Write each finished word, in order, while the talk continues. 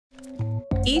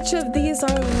Each of these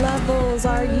are levels.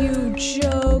 Are you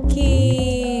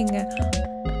joking?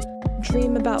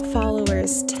 Dream about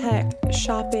followers, tech,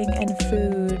 shopping, and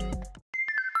food.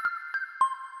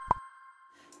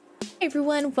 Hey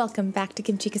everyone, welcome back to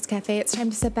Kimchica's Café. It's time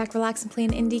to sit back, relax, and play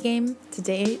an indie game.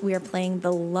 Today we are playing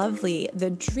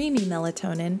the dreamy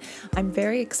Melatonin. I'm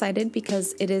very excited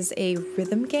because it is a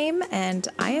rhythm game and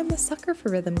I am a sucker for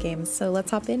rhythm games. So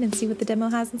let's hop in and see what the demo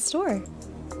has in store.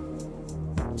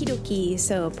 Okie dokie,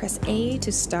 so press A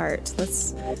to start.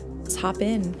 Let's hop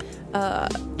in.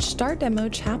 Start demo,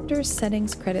 chapters,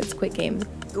 settings, credits, quick game.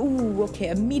 Ooh, okay,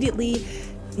 immediately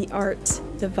the art,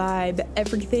 the vibe,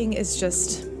 everything is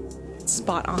just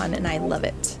spot on and I love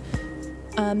it.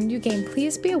 New game,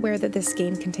 please be aware that this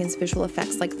game contains visual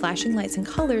effects like flashing lights and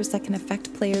colors that can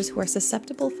affect players who are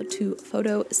susceptible to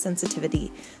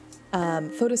photosensitive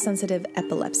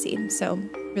epilepsy. So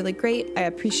really great. I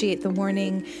appreciate the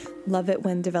warning. Love it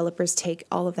when developers take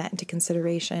all of that into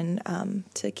consideration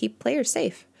to keep players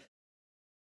safe.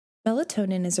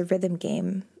 Melatonin is a rhythm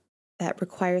game that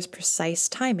requires precise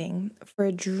timing. For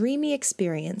a dreamy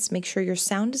experience, make sure your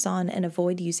sound is on and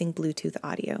avoid using Bluetooth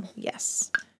audio.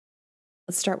 Yes.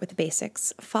 Let's start with the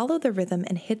basics. Follow the rhythm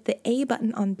and hit the A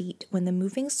button on beat when the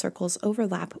moving circles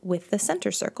overlap with the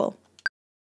center circle.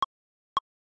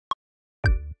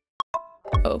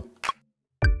 Oh.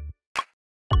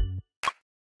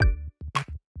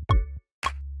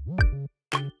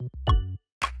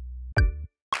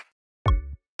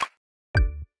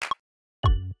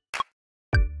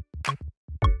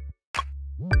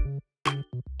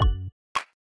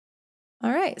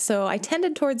 All right, so I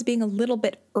tended towards being a little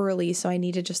bit early, so I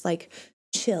need to just like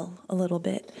chill a little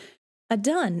bit.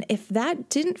 Done. If that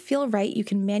didn't feel right, you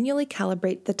can manually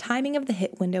calibrate the timing of the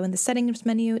hit window in the settings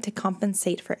menu to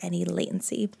compensate for any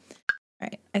latency. All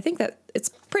right, I think that it's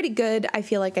pretty good. I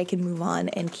feel like I can move on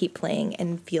and keep playing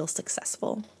and feel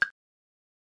successful.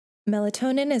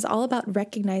 Melatonin is all about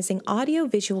recognizing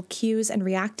audio-visual cues and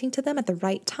reacting to them at the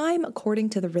right time according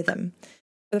to the rhythm.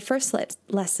 For the first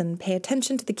lesson, pay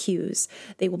attention to the cues.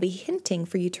 They will be hinting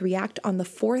for you to react on the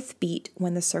fourth beat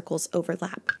when the circles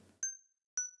overlap.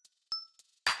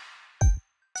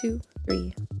 2,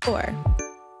 3, 4.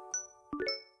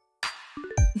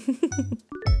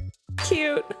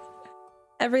 Cute.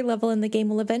 Every level in the game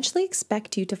will eventually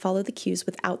expect you to follow the cues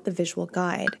without the visual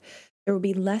guide. There will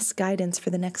be less guidance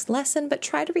for the next lesson, but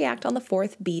try to react on the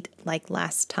fourth beat like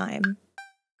last time.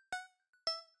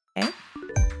 Okay.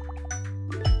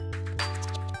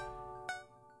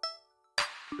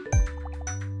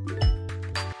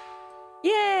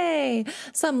 Yay!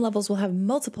 Some levels will have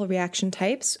multiple reaction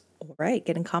types. All right,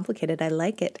 getting complicated. I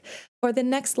like it. For the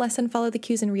next lesson, follow the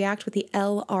cues and react with the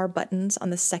L-R buttons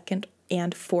on the second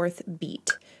and fourth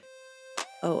beat.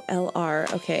 Oh, L-R.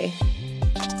 Okay.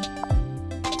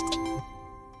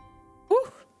 Woo!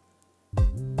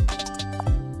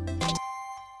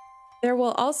 There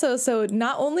will also, so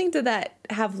not only did that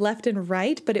have left and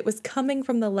right, but it was coming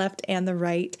from the left and the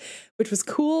right, which was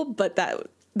cool, but that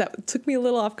took me a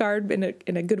little off guard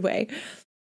in a good way.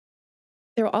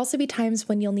 There will also be times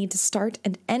when you'll need to start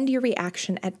and end your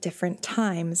reaction at different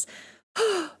times.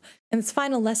 In this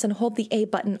final lesson, hold the A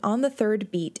button on the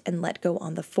third beat and let go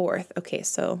on the fourth. Okay,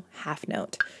 so half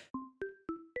note.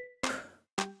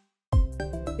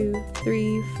 2,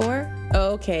 3, 4.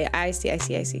 Okay, I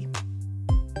see.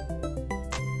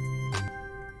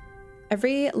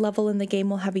 Every level in the game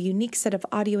will have a unique set of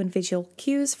audio and visual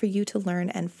cues for you to learn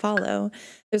and follow.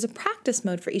 There's a practice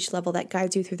mode for each level that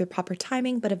guides you through the proper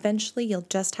timing, but eventually you'll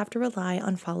just have to rely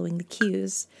on following the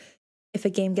cues. If a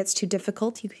game gets too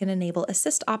difficult, you can enable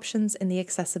assist options in the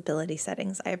accessibility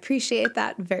settings. I appreciate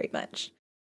that very much.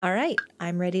 All right,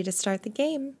 I'm ready to start the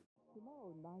game.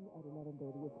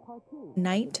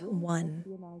 Night 1.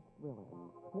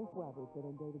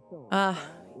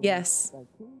 Yes.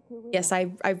 Yes,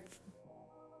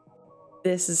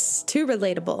 this is too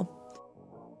relatable.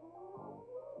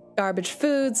 Garbage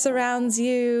food surrounds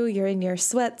you, you're in your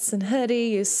sweats and hoodie,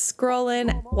 you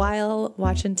scrolling while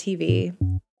watching TV.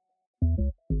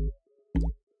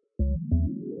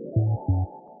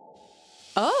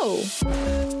 Oh!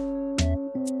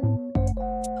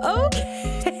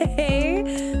 Okay!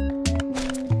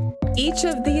 Each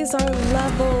of these are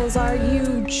levels, are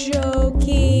you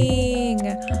joking?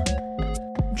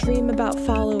 Dream about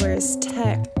followers,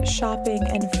 tech, shopping,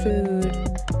 and food.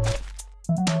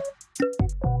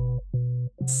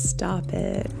 Stop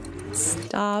it.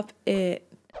 Stop it.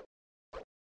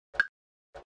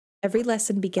 Every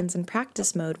lesson begins in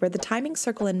practice mode, where the timing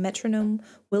circle and metronome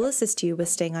will assist you with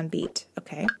staying on beat.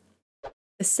 Okay.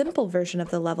 The simple version of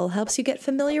the level helps you get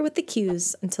familiar with the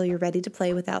cues until you're ready to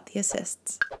play without the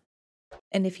assists.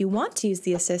 And if you want to use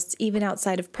the assists even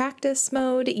outside of practice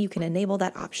mode, you can enable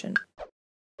that option.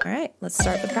 All right, let's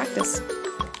start the practice.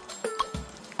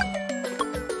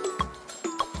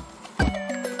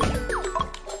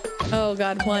 Oh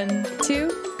God, 1, 2.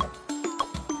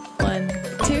 1,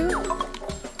 2.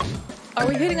 Are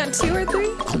we hitting on 2 or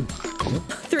 3?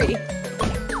 3.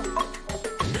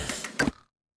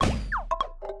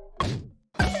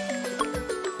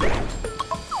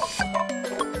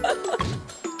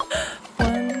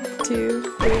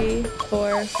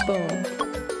 Boom.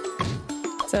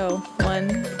 So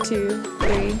 1, 2,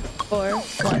 3, 4,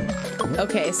 1.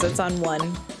 Okay, so it's on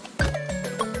 1.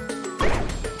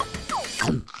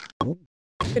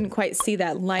 Couldn't quite see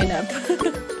that lineup.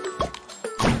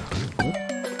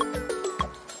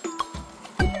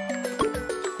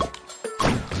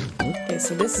 Okay,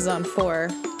 so this is on 4.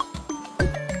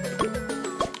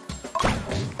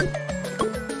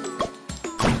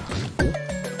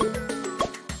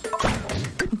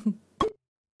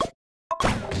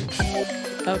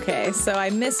 Okay, so I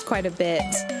missed quite a bit.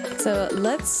 So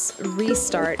let's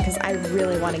restart because I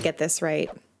really want to get this right.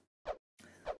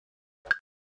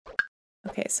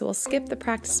 Okay, so we'll skip the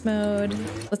practice mode.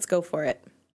 Let's go for it.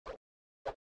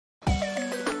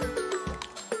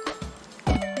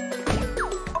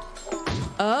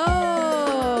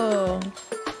 Oh!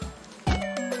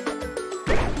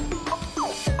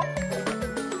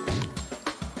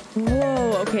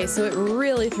 Whoa, okay, so it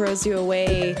really throws you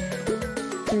away.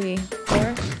 3,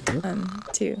 4. 1,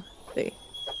 2, 3.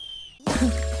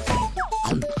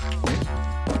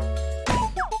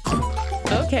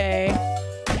 Okay.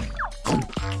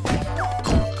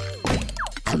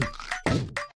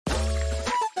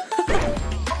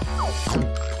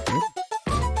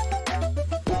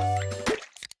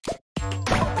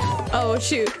 Oh,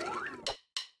 shoot.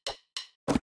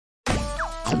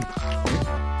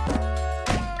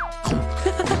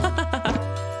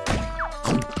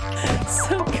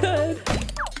 So good.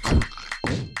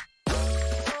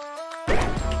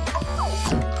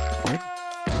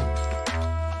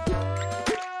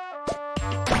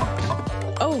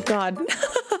 Oh, God.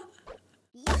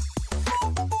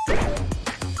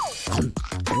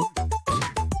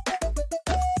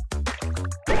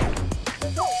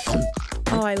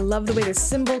 Oh, I love the way the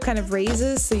cymbal kind of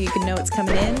raises so you can know it's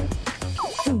coming in.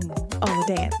 Oh,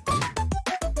 dang it.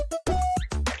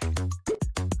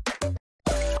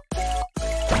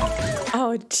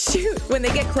 Oh, shoot. When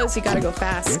they get close, you gotta go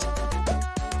fast.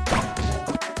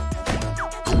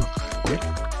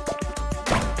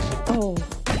 Oh.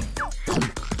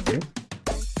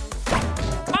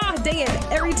 Ah, dang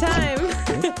it. Every time.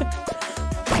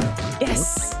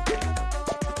 Yes.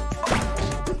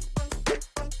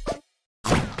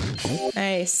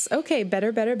 Nice. Okay,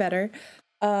 better, better, better.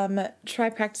 Try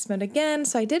practice mode again.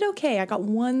 So I did okay. I got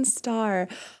 1 star.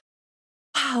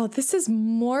 Wow, this is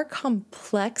more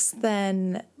complex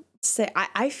than, say,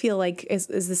 I feel like as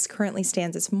this currently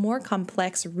stands, it's more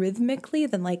complex rhythmically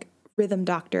than like Rhythm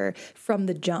Doctor from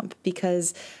the jump,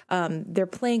 because they're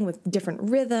playing with different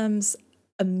rhythms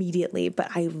immediately, but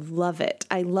I love it.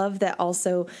 I love that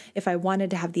also if I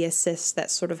wanted to have the assist that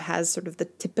sort of has sort of the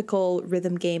typical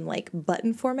rhythm game like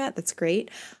button format, that's great.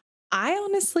 I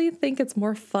honestly think it's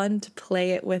more fun to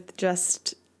play it with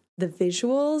just the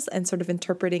visuals and sort of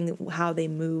interpreting how they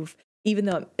move, even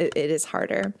though it is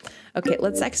harder. Okay,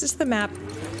 let's exit the map.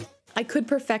 I could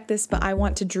perfect this, but I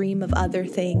want to dream of other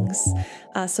things.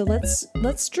 So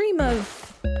let's dream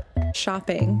of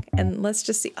shopping, and let's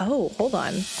just see. Oh, hold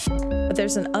on. But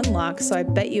there's an unlock, so I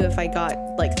bet you if I got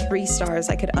like 3 stars,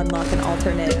 I could unlock an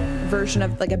alternate version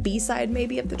of like a B-side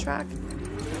maybe of the track.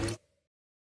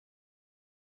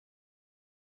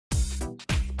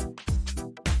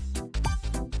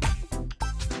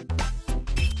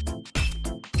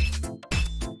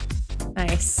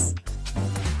 Nice.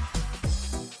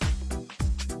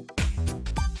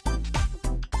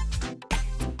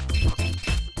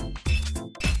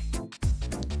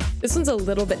 This one's a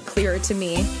little bit clearer to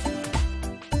me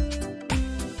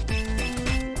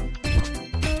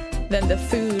than the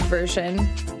food version.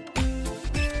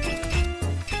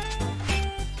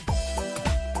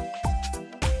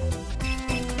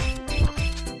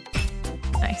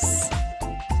 Nice.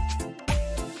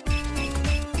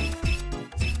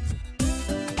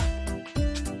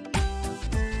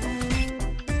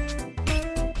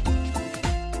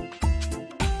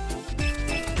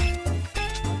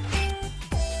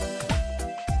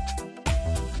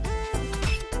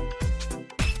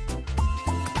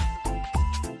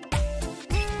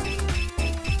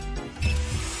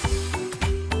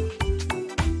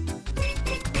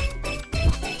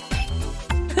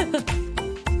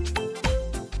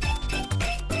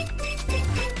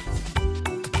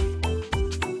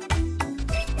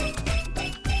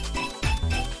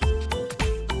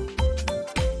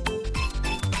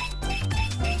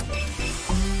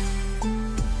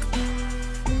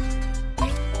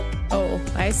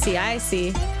 I see, I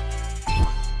see.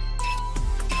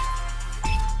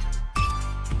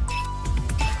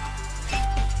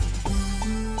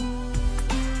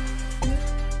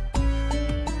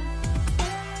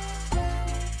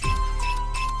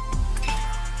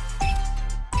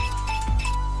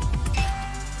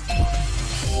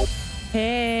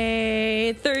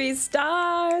 Hey, 3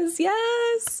 stars.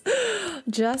 Yes.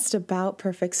 Just about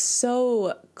perfect.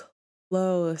 So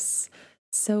close.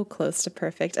 So close to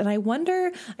perfect. And I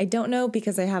wonder, I don't know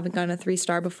because I haven't gotten a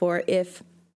 3-star before, if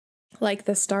like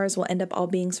the stars will end up all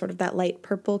being sort of that light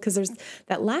purple, because there's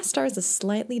that last star is a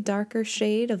slightly darker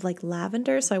shade of like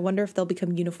lavender. So I wonder if they'll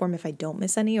become uniform if I don't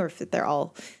miss any, or if they're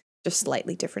all just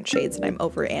slightly different shades and I'm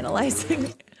over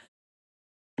analyzing.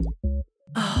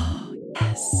 Oh,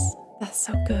 yes. That's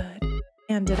so good.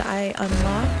 And did I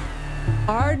unlock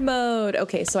hard mode?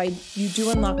 Okay, so you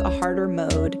do unlock a harder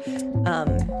mode.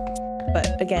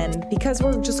 But again, because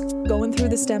we're just going through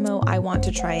this demo, I want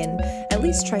to try and at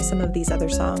least try some of these other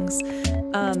songs.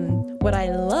 What I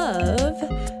love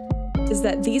is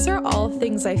that these are all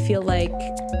things I feel like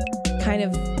kind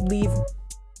of leave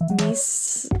me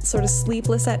sort of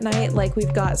sleepless at night. Like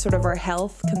we've got sort of our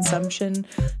health consumption.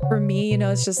 For me, you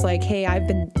know, it's just like, hey, I've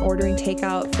been ordering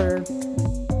takeout for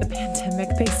the pandemic,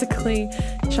 basically.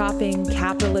 Shopping,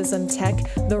 capitalism, tech,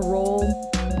 the role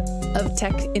of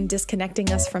tech in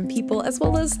disconnecting us from people, as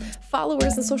well as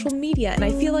followers and social media. And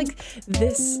I feel like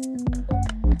this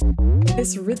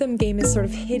rhythm game is sort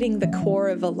of hitting the core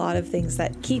of a lot of things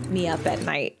that keep me up at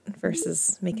night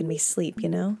versus making me sleep, you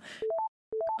know?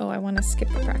 Oh, I want to skip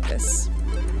the practice.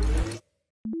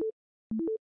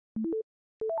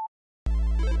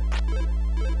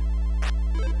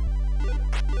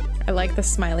 I like the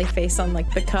smiley face on like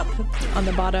the cup on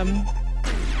the bottom.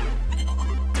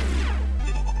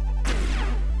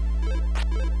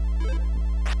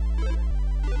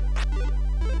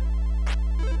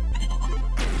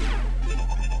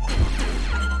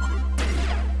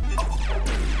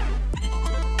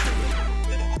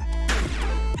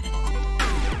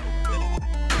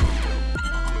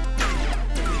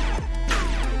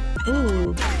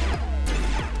 Ooh.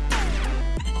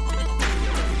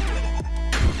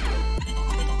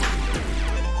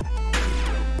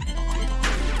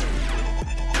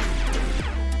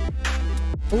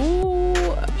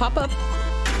 Ooh, pop up.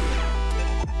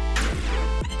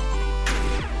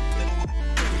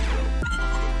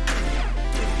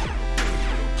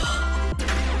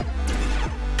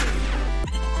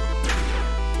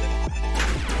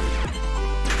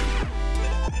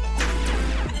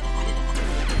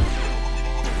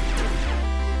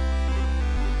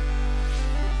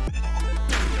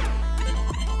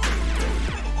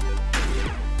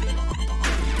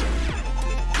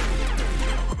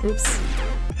 Oops.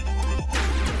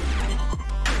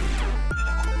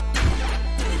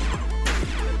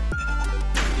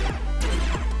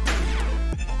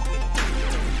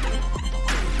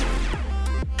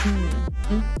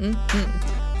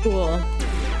 Cool.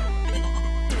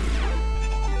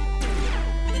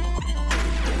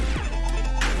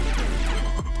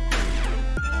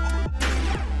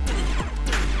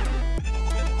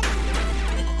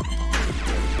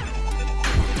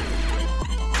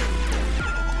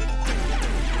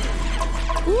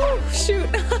 Ooh, shoot.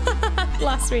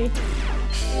 Lost me.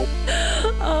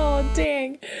 Oh,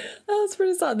 dang. That was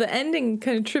pretty solid. The ending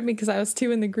kind of tripped me because I was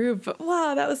too in the groove, but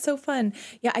wow, that was so fun.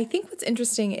 Yeah, I think what's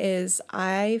interesting is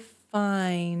I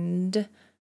find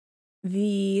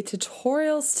the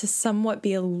tutorials to somewhat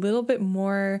be a little bit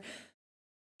more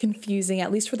confusing,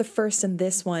 at least for the first and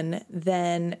this one,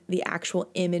 than the actual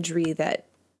imagery that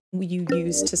you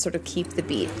use to sort of keep the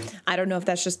beat. I don't know if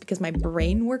that's just because my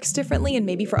brain works differently, and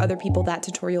maybe for other people that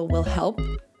tutorial will help.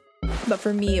 But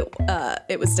for me,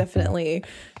 it was definitely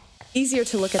easier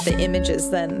to look at the images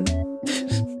than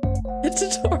the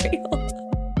tutorial.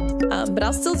 But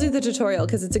I'll still do the tutorial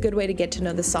because it's a good way to get to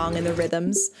know the song and the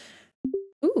rhythms.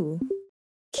 Ooh,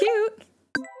 cute.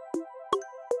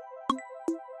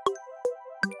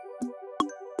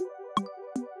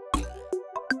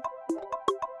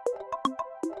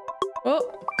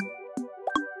 Oh.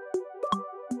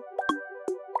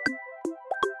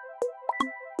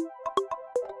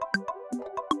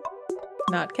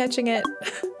 Not catching it.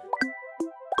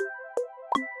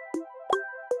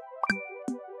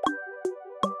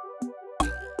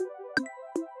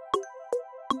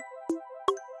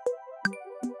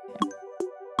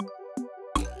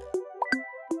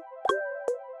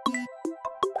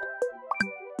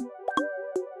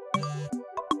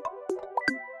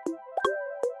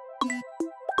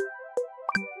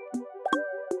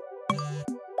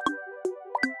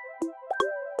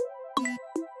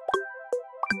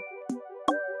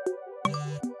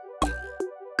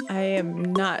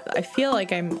 am not, I feel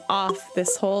like I'm off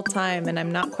this whole time and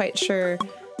I'm not quite sure.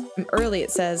 I'm early,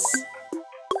 it says.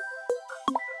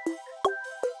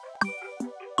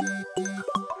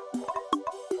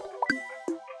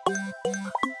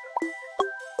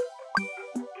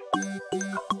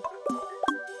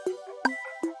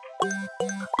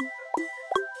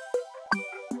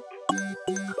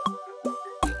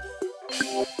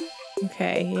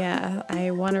 Okay, yeah,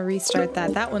 I want to restart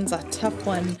that. That one's a tough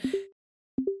one.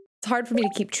 It's hard for me to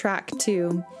keep track,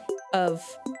 too, of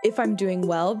if I'm doing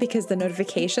well because the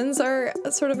notifications are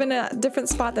sort of in a different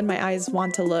spot than my eyes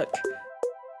want to look.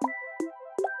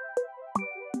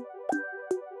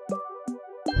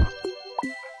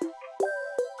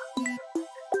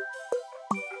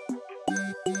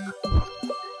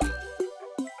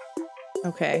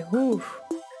 Okay, whew.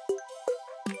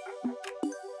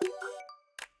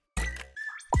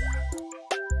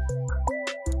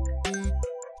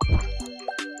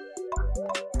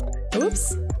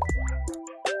 Oops.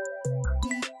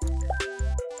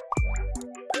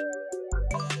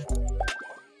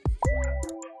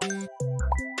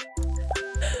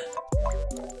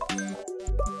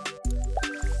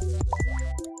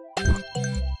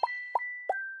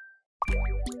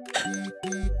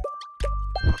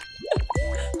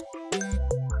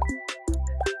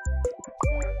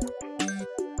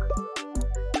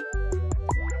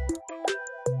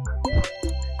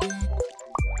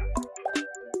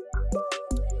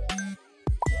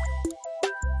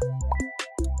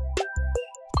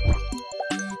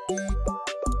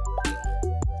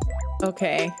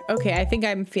 Okay, okay, I think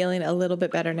I'm feeling a little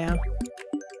bit better now.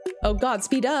 Oh god,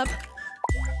 speed up!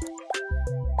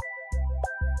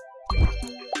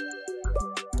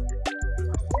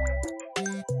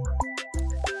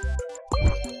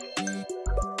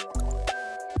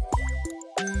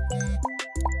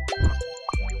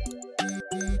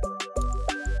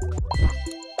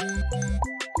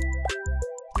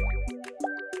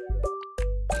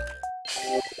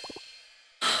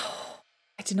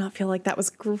 Did not feel like that was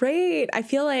great. I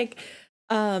feel like,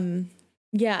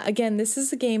 yeah, again, this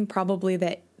is a game probably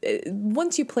that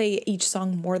once you play each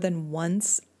song more than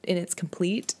once in its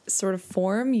complete sort of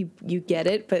form, you get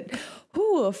it. But,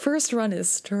 ooh, a first run is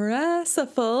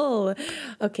stressful.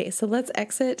 Okay, so let's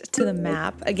exit to the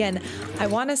map. Again, I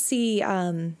want to see,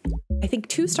 I think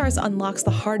 2 stars unlocks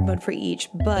the hard mode for each,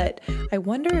 but I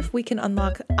wonder if we can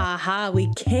unlock, aha, we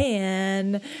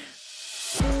can.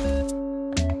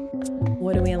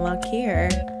 What do we unlock here?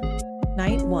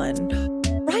 Night 1.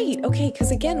 Right, okay, because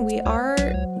again,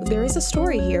 there is a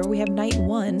story here. We have night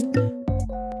 1.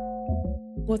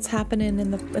 What's happening in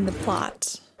the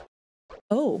plot?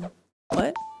 Oh,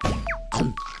 what?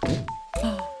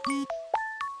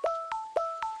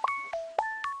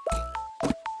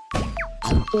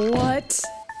 What?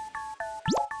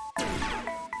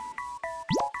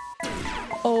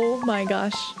 Oh my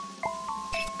gosh.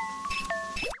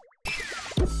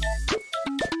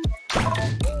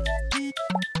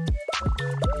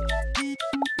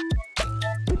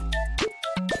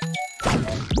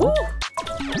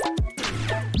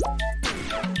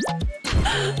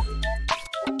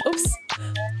 Oops.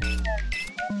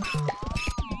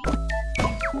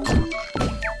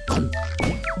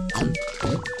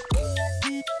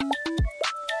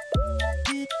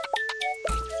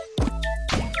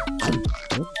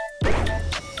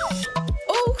 Oh.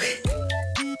 Oh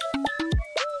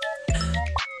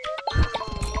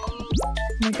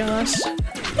my gosh.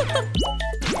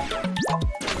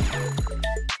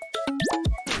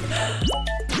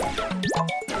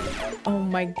 Oh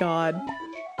my god.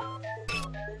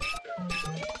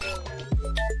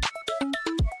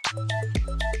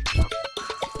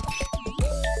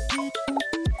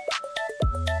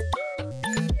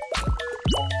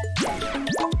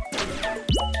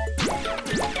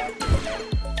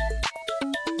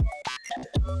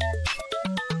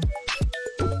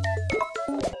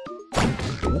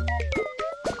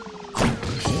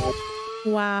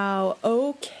 Wow,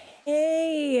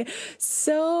 okay.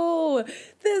 So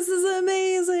this is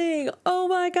amazing. Oh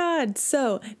my god.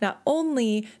 So not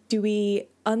only do we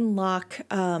unlock,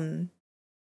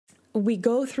 we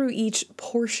go through each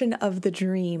portion of the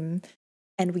dream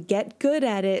and we get good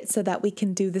at it so that we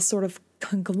can do this sort of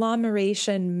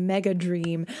conglomeration mega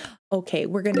dream. Okay,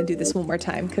 we're gonna do this one more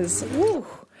time because woo.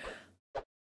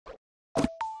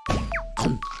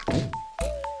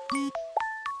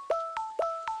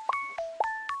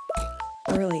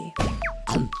 Early.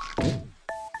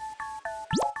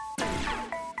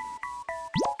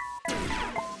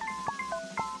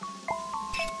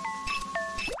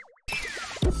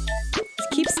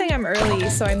 Keep saying I'm early,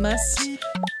 so I must.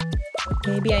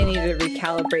 Maybe I need to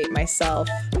recalibrate myself.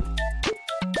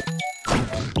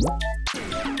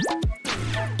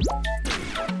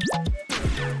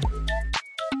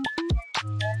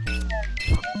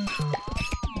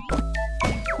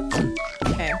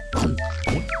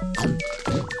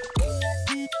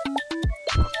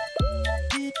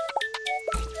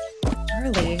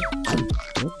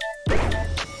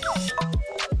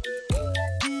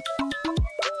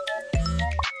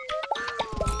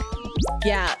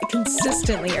 Yeah,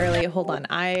 consistently early. Hold on.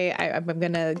 I'm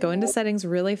gonna go into settings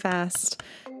really fast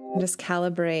and just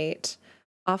calibrate.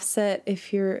 Offset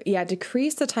if you're, yeah,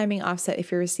 decrease the timing offset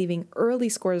if you're receiving early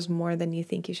scores more than you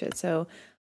think you should. So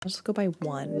I'll just go by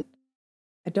 1.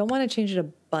 I don't want to change it a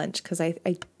bunch because I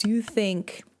do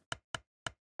think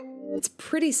it's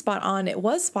pretty spot on. It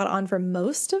was spot on for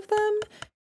most of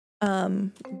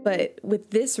them. But with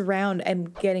this round, I'm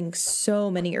getting so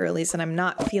many earlies and I'm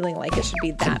not feeling like it should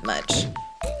be that much.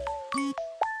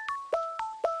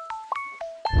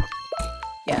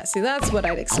 Yeah, see, that's what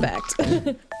I'd expect.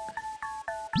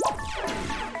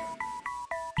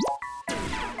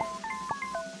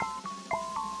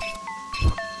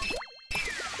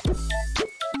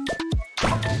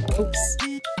 Oops.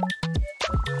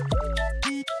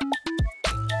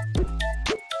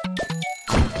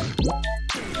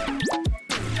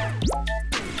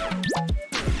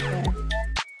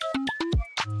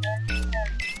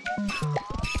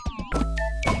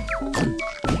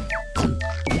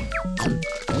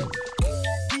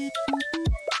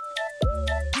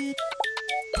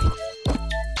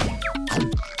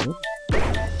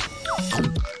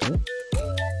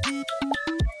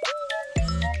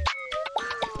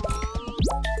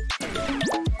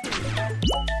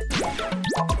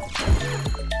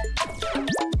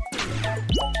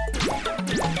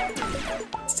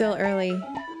 Still early.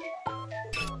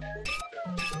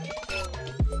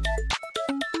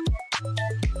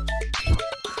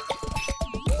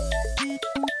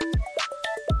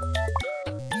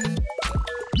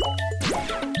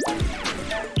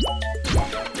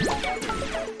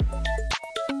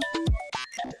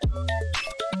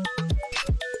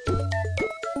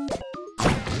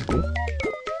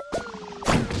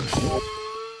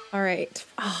 All right.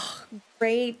 Oh,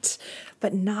 great,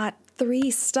 but not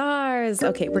 3 stars.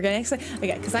 Okay, we're gonna okay,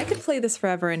 because I could play this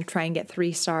forever and try and get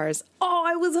 3 stars. Oh,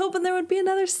 I was hoping there would be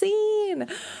another scene.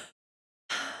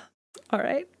 All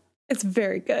right, it's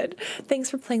very good. Thanks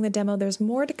for playing the demo. There's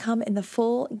more to come in the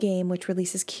full game, which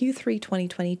releases Q3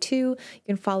 2022. You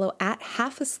can follow at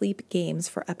Half Asleep Games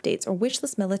for updates or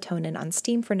wishlist Melatonin on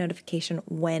Steam for notification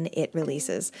when it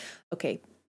releases. Okay,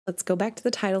 let's go back to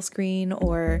the title screen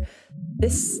or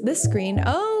this screen.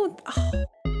 Oh,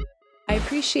 I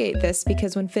appreciate this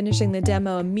because when finishing the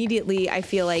demo, immediately I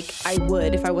feel like I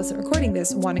would, if I wasn't recording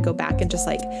this, want to go back and just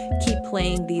like keep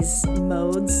playing these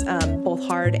modes, both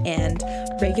hard and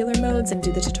regular modes, and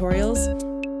do the tutorials.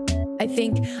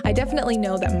 I definitely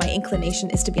know that my inclination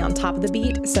is to be on top of the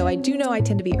beat, so I do know I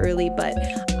tend to be early, but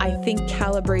I think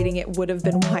calibrating it would have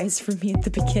been wise for me at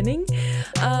the beginning,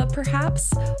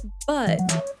 perhaps. But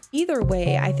either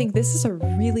way, I think this is a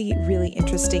really, really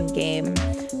interesting game.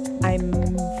 I'm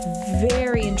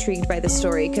very intrigued by the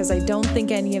story because I don't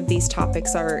think any of these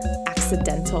topics are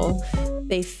accidental.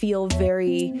 They feel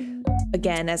very,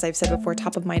 again, as I've said before,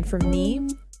 top of mind for me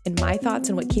and my thoughts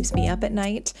and what keeps me up at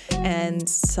night and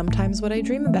sometimes what I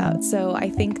dream about. So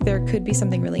I think there could be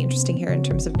something really interesting here in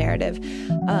terms of narrative.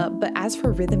 But as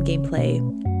for rhythm gameplay,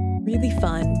 really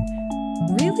fun,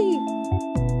 really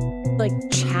like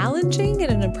challenging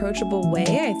in an approachable way.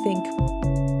 I think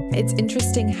it's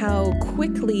interesting how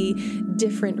quickly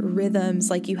different rhythms,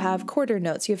 like you have quarter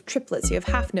notes, you have triplets, you have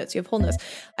half notes, you have whole notes.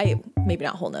 Maybe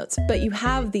not whole notes, but you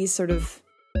have these sort of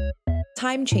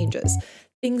time changes,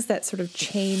 things that sort of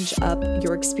change up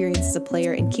your experience as a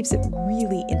player and keeps it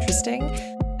really interesting.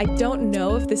 I don't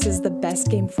know if this is the best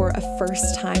game for a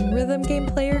first-time rhythm game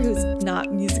player who's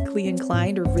not musically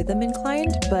inclined or rhythm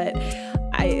inclined, but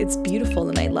it's beautiful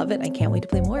and I love it. I can't wait to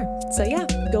play more. So yeah,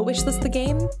 go wishlist the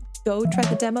game. Go try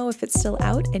the demo if it's still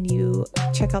out and you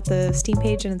check out the Steam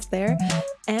page and it's there.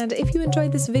 And if you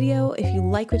enjoyed this video, if you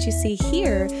like what you see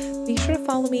here, be sure to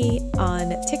follow me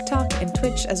on TikTok and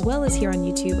Twitch, as well as here on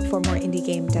YouTube for more indie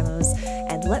game demos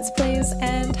and Let's Plays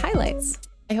and highlights.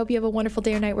 I hope you have a wonderful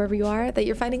day or night wherever you are, that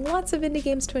you're finding lots of indie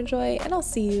games to enjoy, and I'll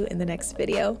see you in the next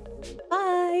video. Bye!